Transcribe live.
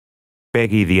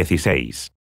Peggy 16.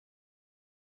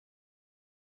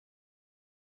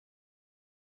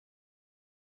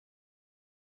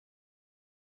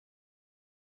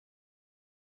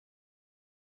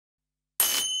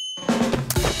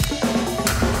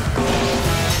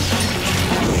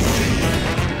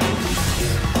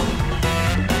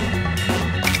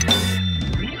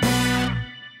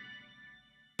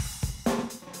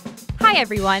 Hi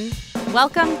everyone!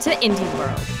 Welcome to Indie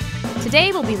World.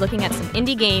 Today we'll be looking at some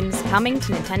indie games coming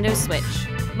to Nintendo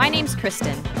Switch. My name's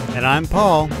Kristen. And I'm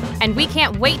Paul. And we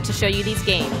can't wait to show you these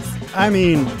games. I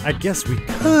mean, I guess we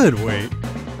could wait.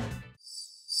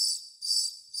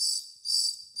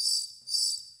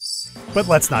 But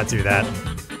let's not do that.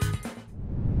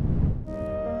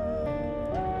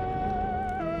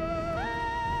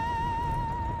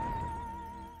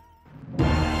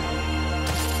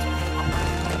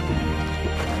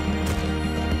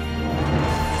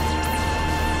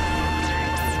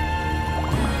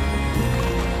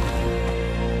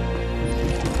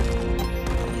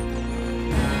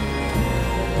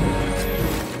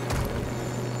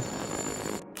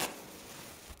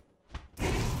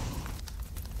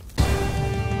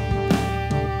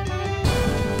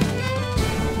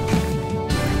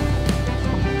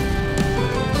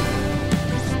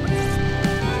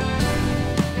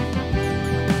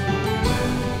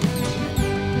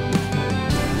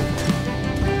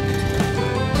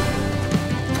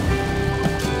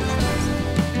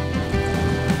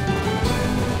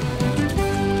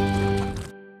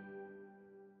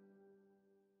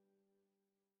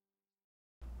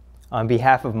 On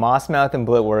behalf of Mossmouth and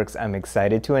Blitworks, I'm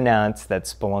excited to announce that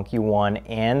Spelunky 1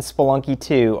 and Spelunky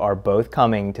 2 are both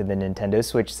coming to the Nintendo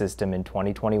Switch system in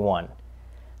 2021.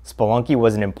 Spelunky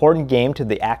was an important game to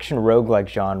the action roguelike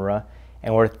genre,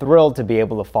 and we're thrilled to be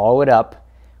able to follow it up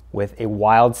with a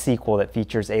wild sequel that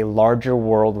features a larger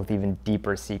world with even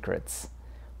deeper secrets.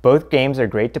 Both games are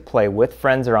great to play with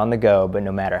friends or on the go, but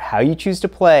no matter how you choose to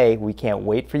play, we can't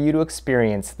wait for you to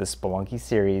experience the Spelunky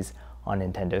series on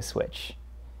Nintendo Switch.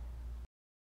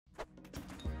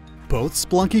 Both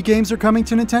Spelunky games are coming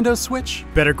to Nintendo Switch?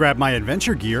 Better grab my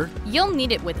adventure gear. You'll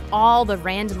need it with all the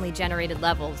randomly generated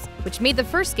levels, which made the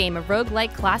first game a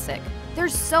roguelike classic.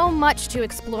 There's so much to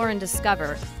explore and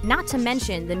discover, not to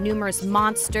mention the numerous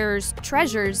monsters,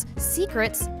 treasures,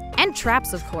 secrets, and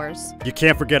traps, of course. You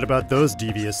can't forget about those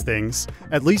devious things.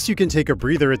 At least you can take a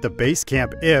breather at the base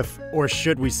camp if, or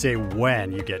should we say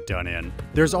when, you get done in.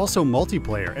 There's also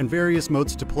multiplayer and various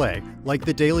modes to play, like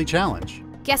the daily challenge.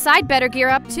 Guess I'd better gear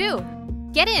up too.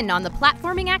 Get in on the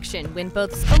platforming action when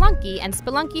both Spelunky and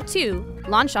Spelunky 2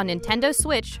 launch on Nintendo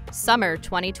Switch summer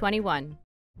 2021.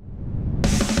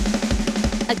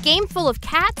 A game full of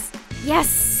cats?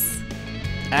 Yes!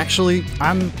 Actually,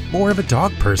 I'm more of a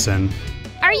dog person.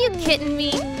 Are you kidding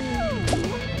me?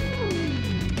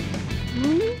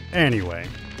 Anyway,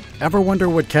 ever wonder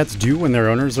what cats do when their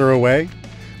owners are away?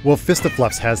 Well,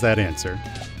 Fistafluffs has that answer.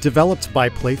 Developed by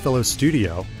Playfellow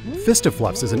Studio,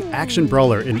 Fistafluffs is an action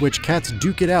brawler in which cats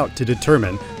duke it out to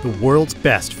determine the world's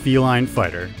best feline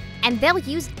fighter. And they'll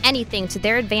use anything to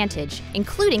their advantage,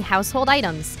 including household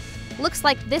items. Looks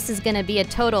like this is gonna be a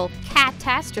total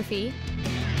catastrophe.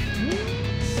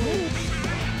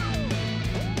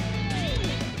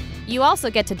 You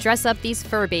also get to dress up these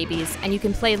fur babies, and you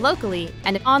can play locally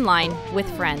and online with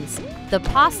friends. The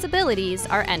possibilities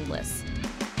are endless.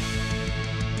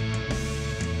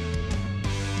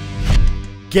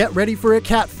 Get ready for a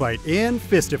cat fight in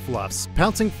Fistafluffs,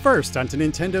 pouncing first onto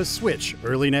Nintendo Switch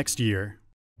early next year.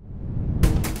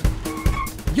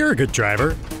 You're a good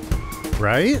driver,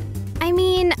 right? I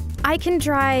mean, I can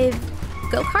drive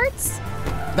go-karts?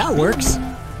 That works.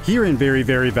 Here in Very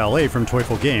Very Valet from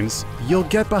Toyful Games, you'll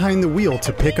get behind the wheel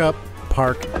to pick up,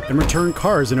 park, and return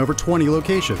cars in over 20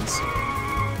 locations.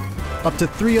 Up to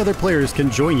 3 other players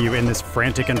can join you in this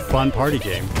frantic and fun party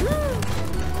game.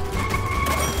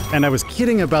 And I was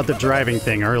kidding about the driving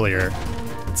thing earlier.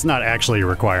 It's not actually a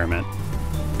requirement.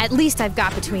 At least I've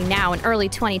got between now and early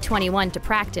 2021 to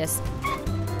practice.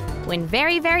 When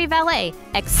Very Very Valet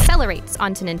accelerates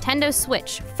onto Nintendo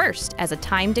Switch first as a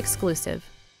timed exclusive.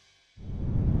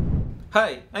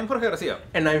 Hi, I'm Jorge Garcia.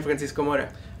 And I'm Francisco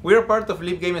Mora. We are part of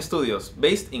Leap Game Studios,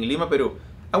 based in Lima, Peru.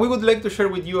 And we would like to share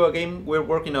with you a game we're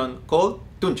working on called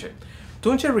Tunche.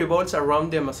 Tunche revolves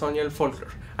around the Amazonian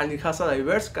folklore, and it has a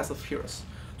diverse cast of heroes.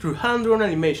 Through hand-drawn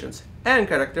animations and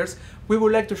characters, we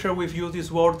would like to share with you this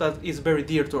world that is very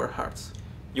dear to our hearts.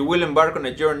 You will embark on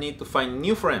a journey to find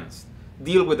new friends,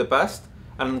 deal with the past,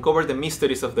 and uncover the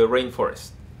mysteries of the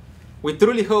rainforest. We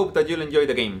truly hope that you'll enjoy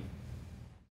the game.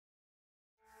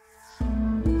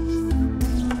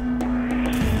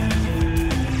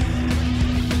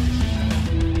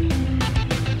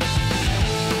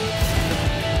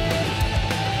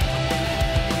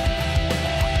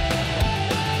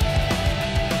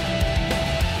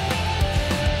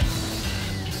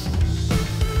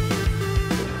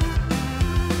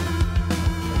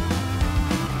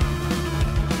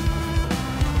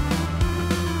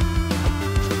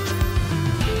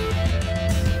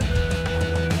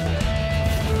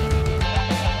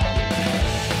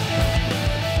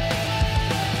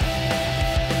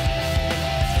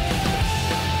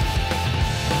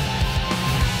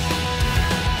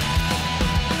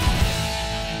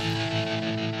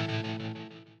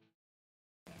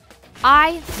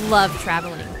 I love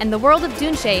traveling, and the world of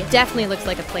Dunche definitely looks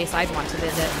like a place I'd want to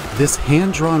visit. This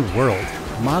hand-drawn world,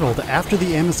 modeled after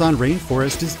the Amazon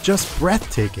rainforest, is just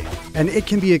breathtaking, and it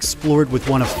can be explored with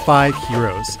one of 5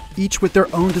 heroes, each with their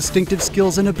own distinctive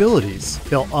skills and abilities.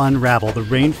 They'll unravel the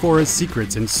rainforest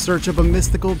secrets in search of a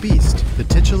mystical beast, the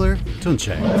titular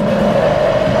Tunche.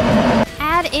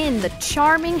 Add in the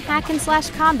charming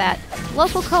hack-and-slash combat,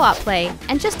 local co-op play,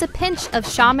 and just a pinch of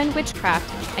shaman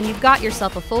witchcraft, and you've got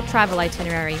yourself a full travel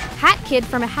itinerary. Hat Kid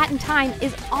from A Hat in Time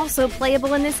is also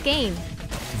playable in this game.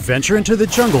 Venture into the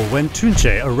jungle when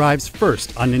Tunche arrives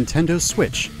first on Nintendo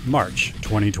Switch, March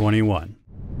 2021.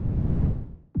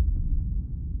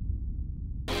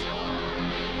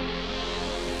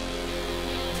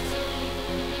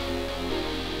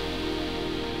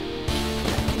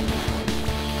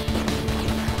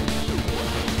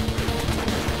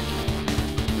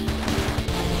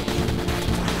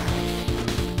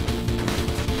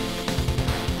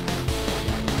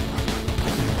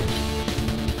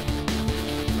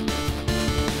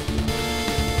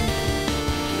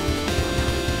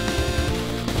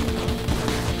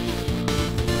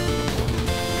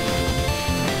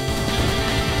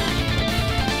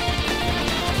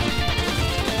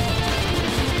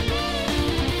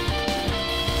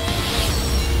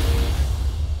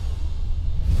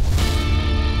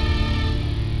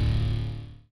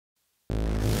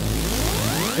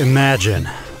 Imagine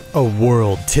a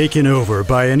world taken over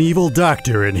by an evil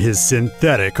doctor and his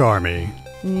synthetic army.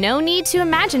 No need to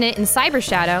imagine it in Cyber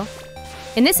Shadow.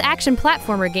 In this action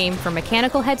platformer game from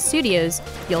Mechanical Head Studios,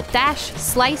 you'll dash,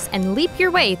 slice, and leap your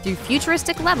way through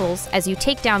futuristic levels as you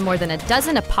take down more than a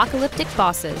dozen apocalyptic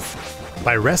bosses.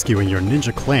 By rescuing your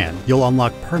ninja clan, you'll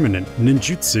unlock permanent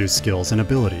ninjutsu skills and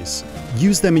abilities.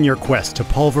 Use them in your quest to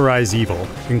pulverize evil,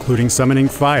 including summoning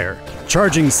fire,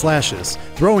 charging slashes,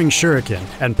 throwing shuriken,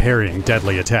 and parrying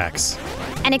deadly attacks.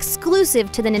 And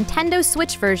exclusive to the Nintendo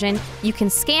Switch version, you can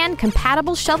scan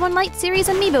compatible Shovel Knight series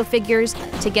amiibo figures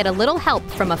to get a little help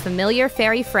from a familiar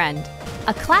fairy friend.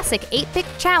 A classic 8-bit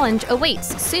challenge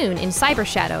awaits soon in Cyber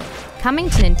Shadow, coming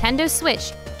to Nintendo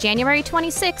Switch, January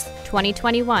 26,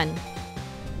 2021.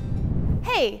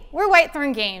 Hey, we're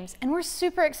Whitethorn Games, and we're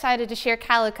super excited to share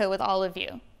Calico with all of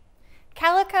you.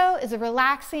 Calico is a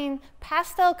relaxing,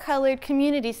 pastel-colored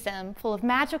community sim full of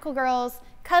magical girls,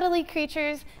 cuddly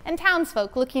creatures, and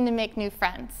townsfolk looking to make new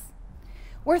friends.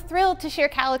 We're thrilled to share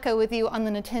Calico with you on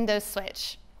the Nintendo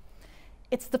Switch.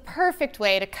 It's the perfect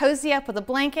way to cozy up with a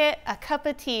blanket, a cup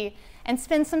of tea, and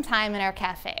spend some time in our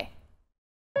cafe.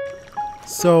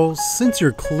 So, since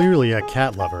you're clearly a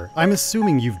cat lover, I'm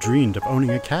assuming you've dreamed of owning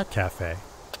a cat cafe.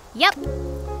 Yep.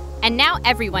 And now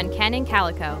everyone can in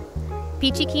Calico.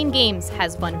 Peachy Keen Games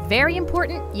has one very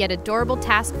important yet adorable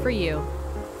task for you.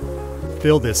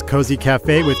 Fill this cozy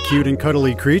cafe with cute and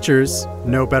cuddly creatures.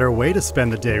 No better way to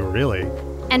spend the day, really.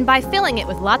 And by filling it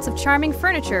with lots of charming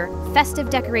furniture, festive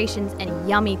decorations, and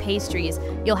yummy pastries,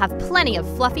 you'll have plenty of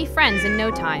fluffy friends in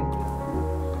no time.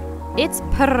 It's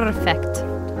perfect.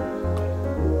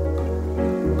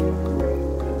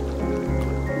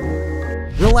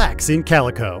 Relax in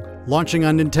Calico, launching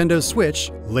on Nintendo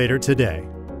Switch later today.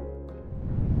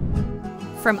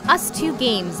 From Us 2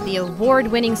 Games, the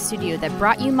award-winning studio that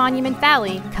brought you Monument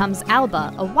Valley, comes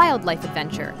Alba, a wildlife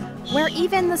adventure, where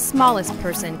even the smallest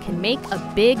person can make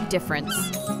a big difference.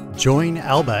 Join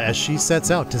Alba as she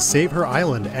sets out to save her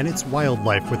island and its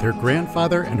wildlife with her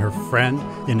grandfather and her friend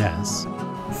Inez.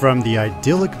 From the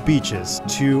idyllic beaches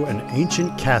to an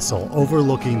ancient castle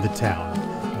overlooking the town,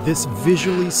 this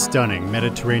visually stunning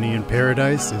Mediterranean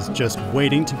paradise is just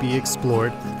waiting to be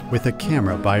explored with a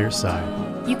camera by your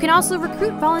side. You can also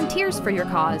recruit volunteers for your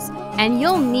cause, and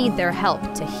you'll need their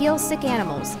help to heal sick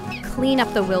animals, clean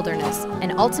up the wilderness,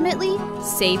 and ultimately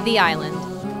save the island.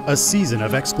 A season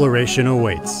of exploration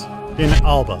awaits in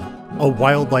Alba, a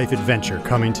wildlife adventure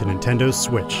coming to Nintendo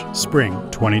Switch, spring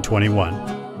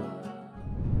 2021.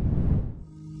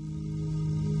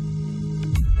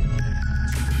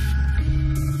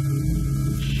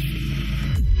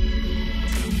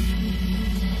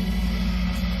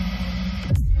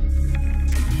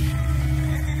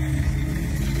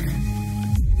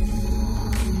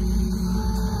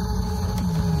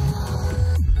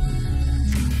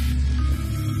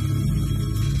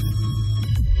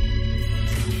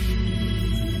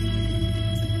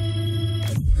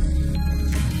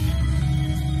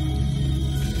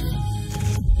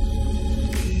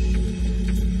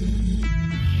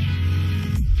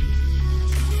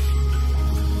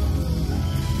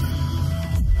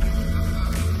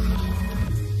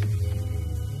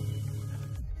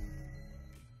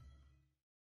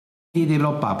デベ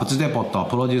ロッパープチデポット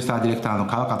プロデューサーディレクターの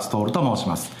川勝徹と申し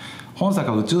ます。本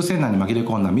作は宇宙船内に紛れ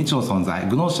込んだ未知の存在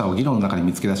グノーシャを議論の中で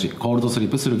見つけ出しコールドスリ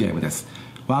ープするゲームです。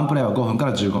ワンプレイは5分か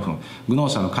ら15分。グノー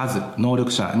シャの数、能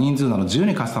力者、人数など自由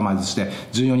にカスタマイズして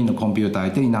14人のコンピューター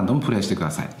相手に何度もプレイしてく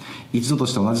ださい。一度と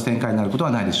して同じ展開になること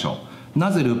はないでしょう。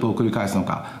なぜループを繰り返すの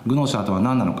か、グノーシャとは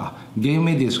何なのか、ゲーム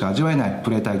メディアでしか味わえないプ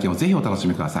レイ体験をぜひお楽し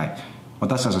みください。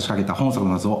私たちが仕掛けた本作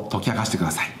の謎を解き明かしてくだ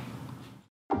さい。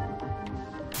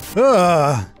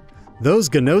Those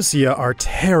Gnosia are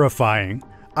terrifying.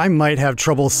 I might have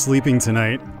trouble sleeping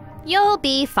tonight. You'll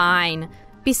be fine.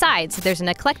 Besides, there's an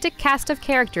eclectic cast of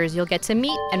characters you'll get to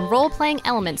meet and role-playing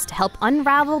elements to help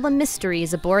unravel the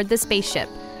mysteries aboard the spaceship.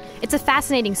 It's a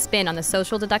fascinating spin on the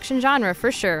social deduction genre for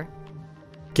sure.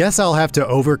 Guess I'll have to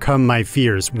overcome my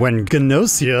fears when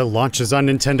Gnosia launches on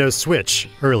Nintendo Switch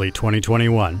early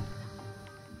 2021.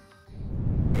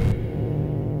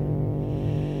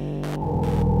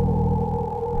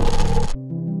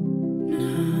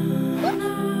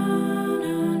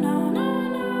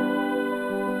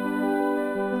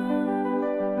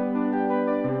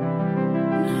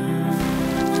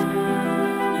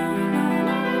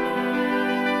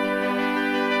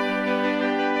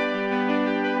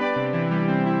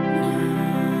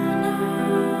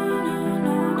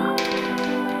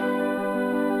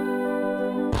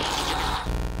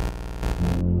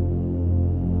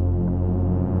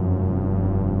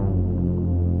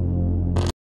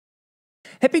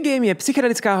 Happy Game je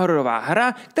psychedelická hororová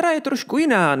hra, která je trošku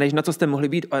jiná, než na co jste mohli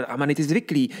být od Amanity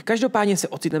zvyklí. Každopádně se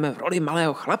ocitneme v roli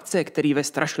malého chlapce, který ve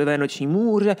strašlivé noční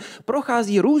můře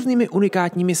prochází různými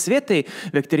unikátními světy,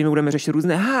 ve kterými budeme řešit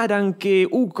různé hádanky,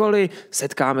 úkoly,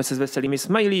 setkáme se s veselými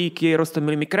smajlíky,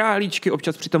 roztomilými králíčky,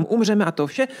 občas přitom umřeme a to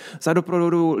vše za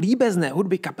doprovodu líbezné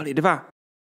hudby kapely 2.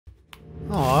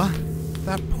 Aw,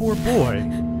 that poor boy.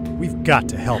 We've got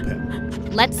to help him.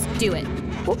 Let's do it.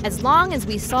 As long as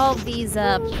we solve these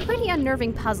pretty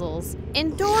unnerving puzzles,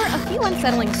 endure a few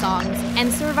unsettling songs,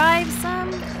 and survive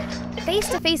some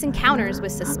face-to-face encounters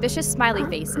with suspicious smiley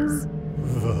faces.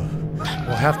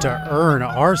 We'll have to earn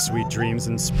our sweet dreams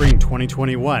in spring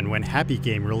 2021 when Happy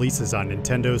Game releases on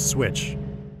Nintendo Switch.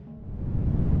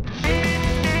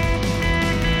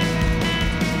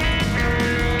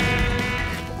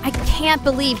 I can't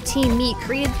believe Team Meat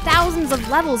created thousands of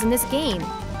levels in this game.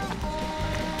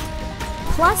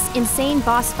 Plus insane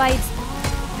boss fights,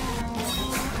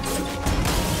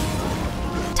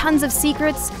 tons of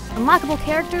secrets, unlockable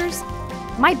characters.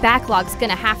 My backlog's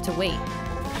gonna have to wait.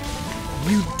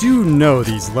 You do know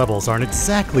these levels aren't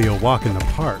exactly a walk in the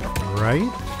park, right?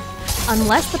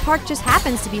 Unless the park just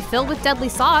happens to be filled with deadly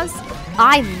saws.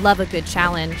 I love a good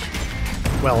challenge.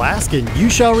 Well, ask and you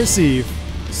shall receive.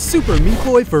 Super Meat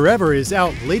Boy Forever is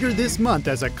out later this month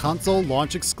as a console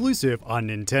launch exclusive on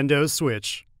Nintendo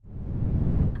Switch.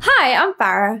 Hi, I'm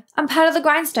Farah. I'm part of the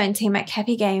Grindstone team at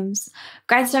Happy Games.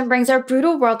 Grindstone brings our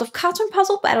brutal world of cartoon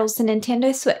puzzle battles to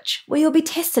Nintendo Switch, where you'll be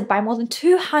tested by more than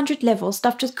 200 levels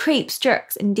stuffed with creeps,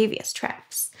 jerks, and devious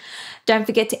traps. Don't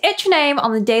forget to etch your name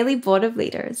on the daily board of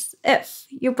leaders, if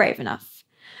you're brave enough.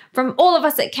 From all of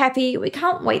us at Cappy, we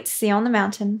can't wait to see you on the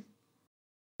mountain.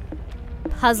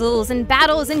 Puzzles and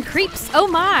battles and creeps, oh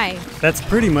my! That's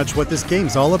pretty much what this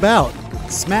game's all about.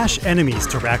 Smash enemies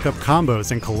to rack up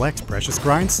combos and collect precious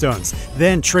grindstones,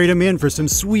 then trade them in for some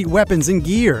sweet weapons and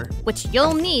gear. Which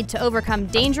you'll need to overcome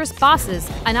dangerous bosses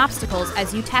and obstacles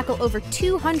as you tackle over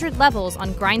 200 levels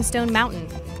on Grindstone Mountain.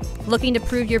 Looking to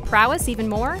prove your prowess even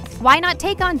more? Why not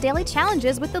take on daily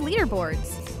challenges with the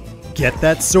leaderboards? Get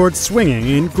that sword swinging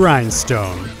in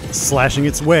Grindstone, slashing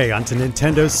its way onto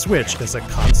Nintendo Switch as a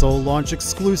console launch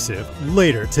exclusive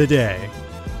later today.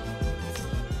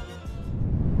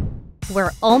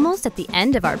 We're almost at the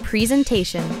end of our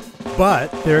presentation.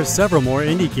 But there are several more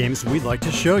indie games we'd like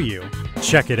to show you.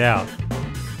 Check it out.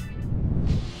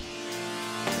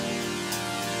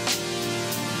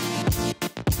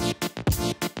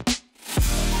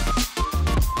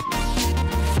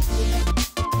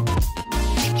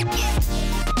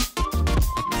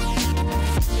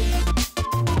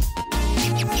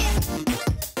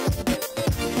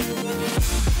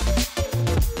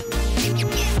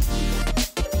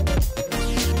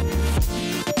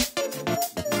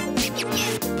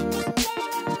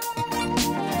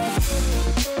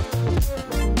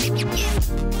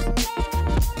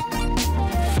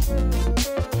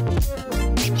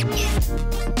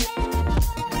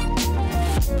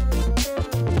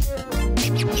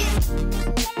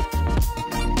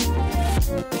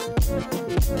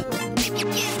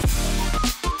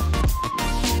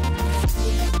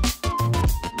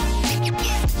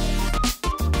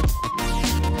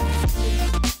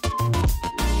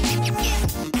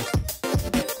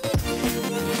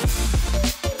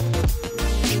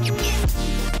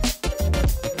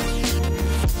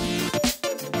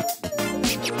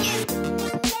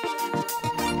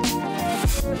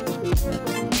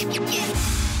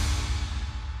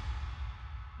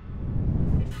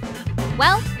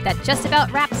 just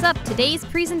about wraps up today's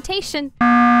presentation.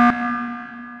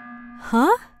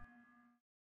 Huh?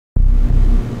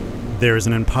 There's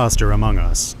an imposter among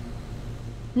us.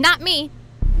 Not me.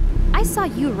 I saw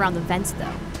you around the vents,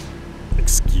 though.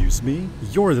 Excuse me?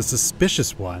 You're the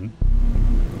suspicious one.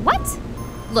 What?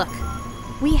 Look,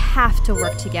 we have to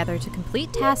work together to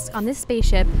complete tasks on this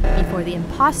spaceship before the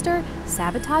imposter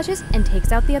sabotages and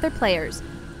takes out the other players.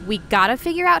 We gotta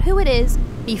figure out who it is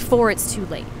before it's too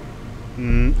late.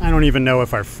 I don't even know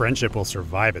if our friendship will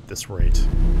survive at this rate.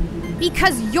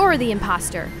 Because you're the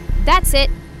imposter. That's it.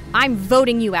 I'm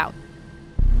voting you out.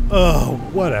 Oh,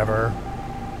 whatever.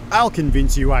 I'll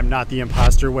convince you I'm not the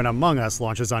imposter when Among Us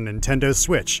launches on Nintendo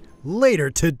Switch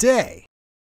later today.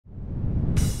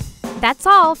 That's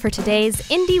all for today's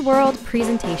Indie World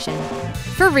presentation.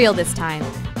 For real this time.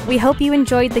 We hope you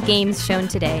enjoyed the games shown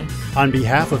today. On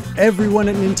behalf of everyone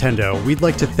at Nintendo, we'd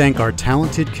like to thank our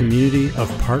talented community of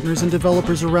partners and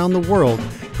developers around the world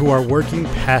who are working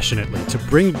passionately to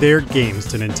bring their games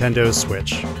to Nintendo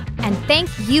Switch. And thank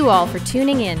you all for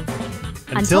tuning in.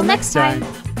 Until next time,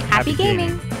 happy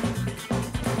gaming.